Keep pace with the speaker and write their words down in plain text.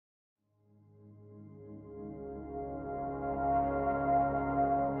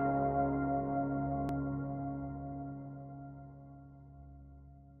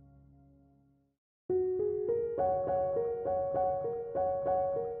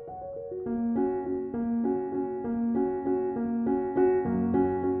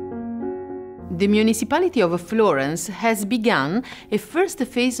the municipality of Florence has begun a first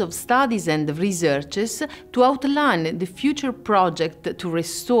phase of studies and researches to outline the future project to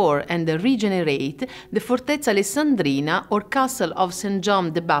restore and regenerate the Fortezza Alessandrina or Castle of St.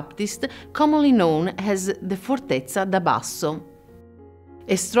 John the Baptist, commonly known as the Fortezza da Basso.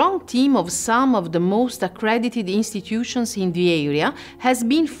 A strong team of some of the most accredited institutions in the area has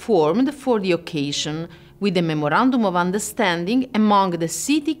been formed for the occasion, with a memorandum of understanding among the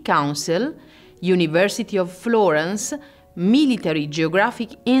City Council, University of Florence, Military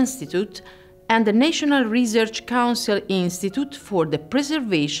Geographic Institute, and the National Research Council Institute for the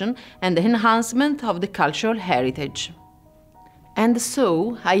Preservation and Enhancement of the Cultural Heritage. And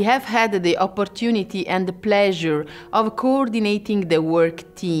so, I have had the opportunity and the pleasure of coordinating the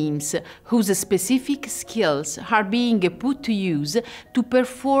work teams, whose specific skills are being put to use to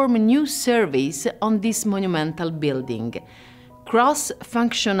perform new surveys on this monumental building.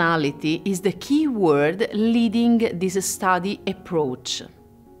 Cross-functionality is the key word leading this study approach.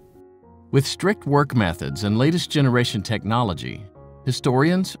 With strict work methods and latest generation technology,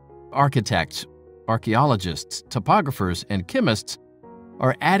 historians, architects, archaeologists, topographers, and chemists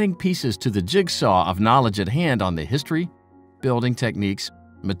are adding pieces to the jigsaw of knowledge at hand on the history, building techniques,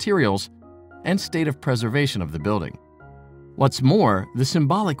 materials, and state of preservation of the building. What's more, the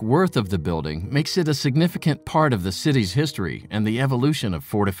symbolic worth of the building makes it a significant part of the city's history and the evolution of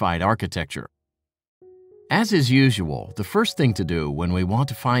fortified architecture. As is usual, the first thing to do when we want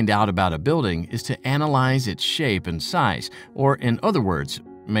to find out about a building is to analyze its shape and size, or in other words,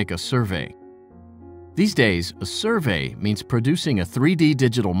 make a survey. These days, a survey means producing a 3D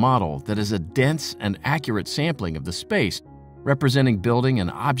digital model that is a dense and accurate sampling of the space, representing building and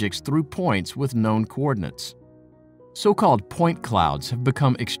objects through points with known coordinates. So-called point clouds have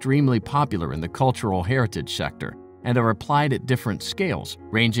become extremely popular in the cultural heritage sector and are applied at different scales,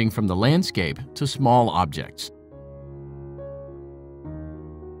 ranging from the landscape to small objects.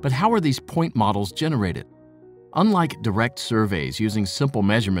 But how are these point models generated? Unlike direct surveys using simple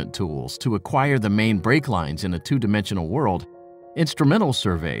measurement tools to acquire the main break lines in a two-dimensional world, instrumental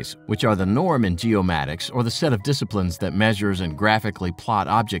surveys, which are the norm in geomatics or the set of disciplines that measures and graphically plot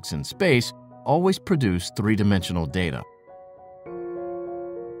objects in space, always produce three-dimensional data.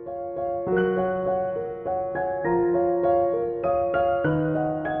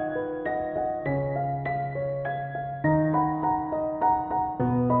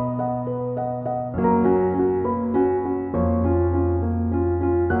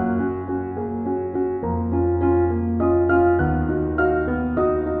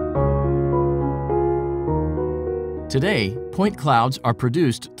 Today, point clouds are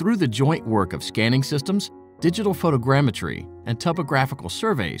produced through the joint work of scanning systems, digital photogrammetry, and topographical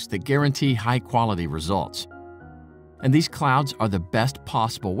surveys that guarantee high-quality results. And these clouds are the best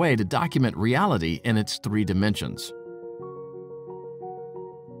possible way to document reality in its three dimensions.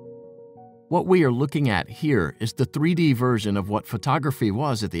 What we are looking at here is the 3D version of what photography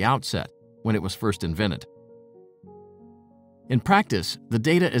was at the outset, when it was first invented. In practice, the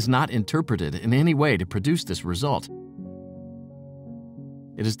data is not interpreted in any way to produce this result.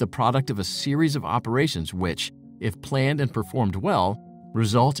 It is the product of a series of operations which, if planned and performed well,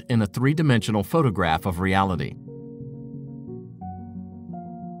 result in a three-dimensional photograph of reality.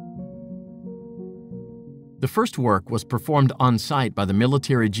 The first work was performed on-site by the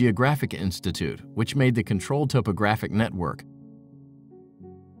Military Geographic Institute, which made the controlled topographic network.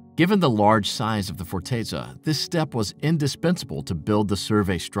 Given the large size of the Fortezza, this step was indispensable to build the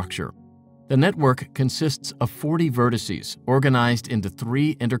survey structure. The network consists of 40 vertices organized into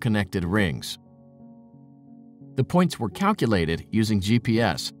 3 interconnected rings. The points were calculated using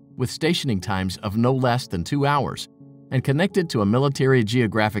GPS with stationing times of no less than 2 hours and connected to a Military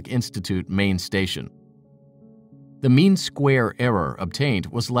Geographic Institute main station. The mean square error obtained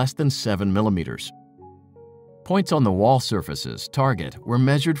was less than 7 millimeters. Points on the wall surfaces, target, were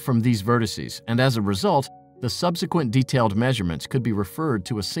measured from these vertices, and as a result, the subsequent detailed measurements could be referred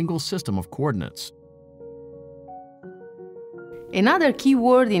to a single system of coordinates. Another key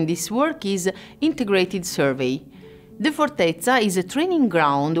word in this work is integrated survey. The Fortezza is a training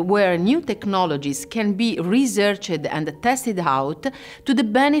ground where new technologies can be researched and tested out to the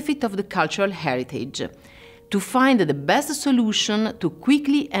benefit of the cultural heritage, to find the best solution to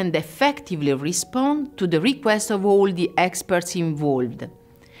quickly and effectively respond to the requests of all the experts involved.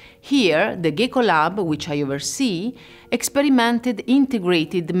 Here, the GeCo Lab, which I oversee, experimented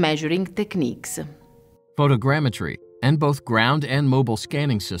integrated measuring techniques. Photogrammetry, and both ground and mobile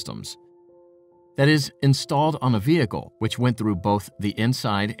scanning systems. That is, installed on a vehicle which went through both the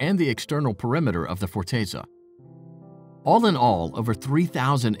inside and the external perimeter of the Fortezza. All in all, over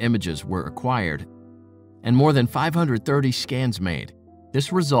 3,000 images were acquired and more than 530 scans made.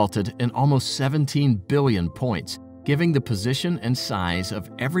 This resulted in almost 17 billion points, giving the position and size of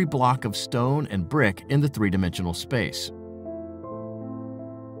every block of stone and brick in the three-dimensional space.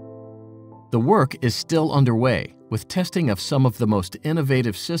 The work is still underway, with testing of some of the most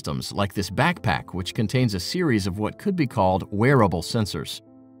innovative systems like this backpack, which contains a series of what could be called wearable sensors.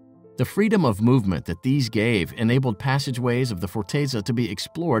 The freedom of movement that these gave enabled passageways of the Fortezza to be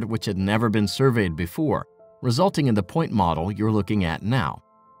explored which had never been surveyed before, resulting in the point model you're looking at now.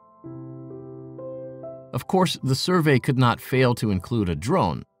 Of course, the survey could not fail to include a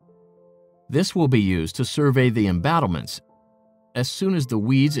drone. This will be used to survey the embattlements as soon as the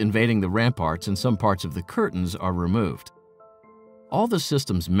weeds invading the ramparts and some parts of the curtains are removed. All the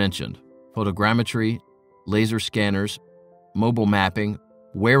systems mentioned, photogrammetry, laser scanners, mobile mapping,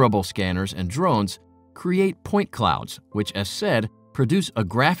 wearable scanners, and drones, create point clouds, which, as said, produce a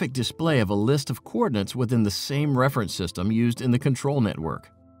graphic display of a list of coordinates within the same reference system used in the control network.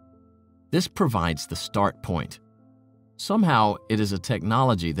 This provides the start point. Somehow, it is a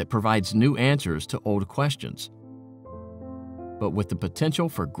technology that provides new answers to old questions, but with the potential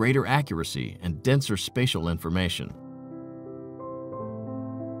for greater accuracy and denser spatial information.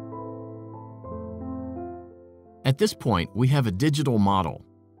 At this point, we have a digital model,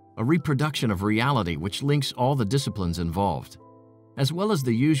 a reproduction of reality which links all the disciplines involved. As well as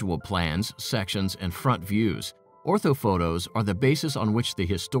the usual plans, sections, and front views, orthophotos are the basis on which the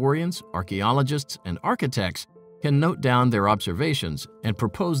historians, archaeologists, and architects can note down their observations and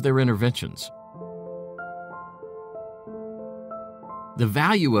propose their interventions. The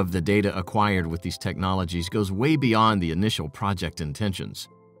value of the data acquired with these technologies goes way beyond the initial project intentions.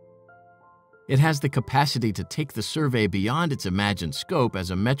 It has the capacity to take the survey beyond its imagined scope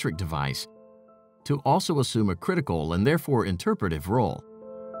as a metric device to also assume a critical and therefore interpretive role.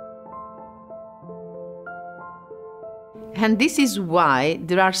 And this is why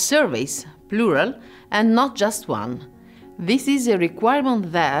there are surveys, plural, and not just one. This is a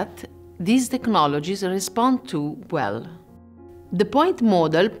requirement that these technologies respond to well. The point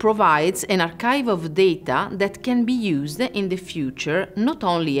model provides an archive of data that can be used in the future not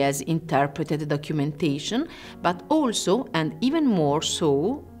only as interpreted documentation, but also, and even more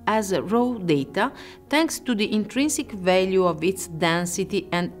so, as raw data, thanks to the intrinsic value of its density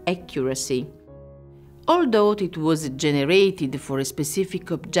and accuracy. Although it was generated for a specific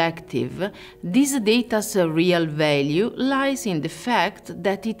objective, this data's real value lies in the fact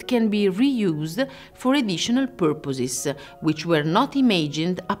that it can be reused for additional purposes, which were not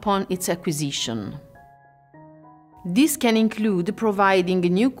imagined upon its acquisition. This can include providing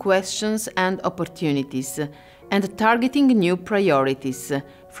new questions and opportunities, and targeting new priorities,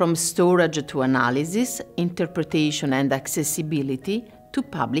 from storage to analysis, interpretation and accessibility, to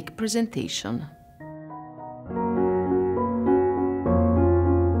public presentation.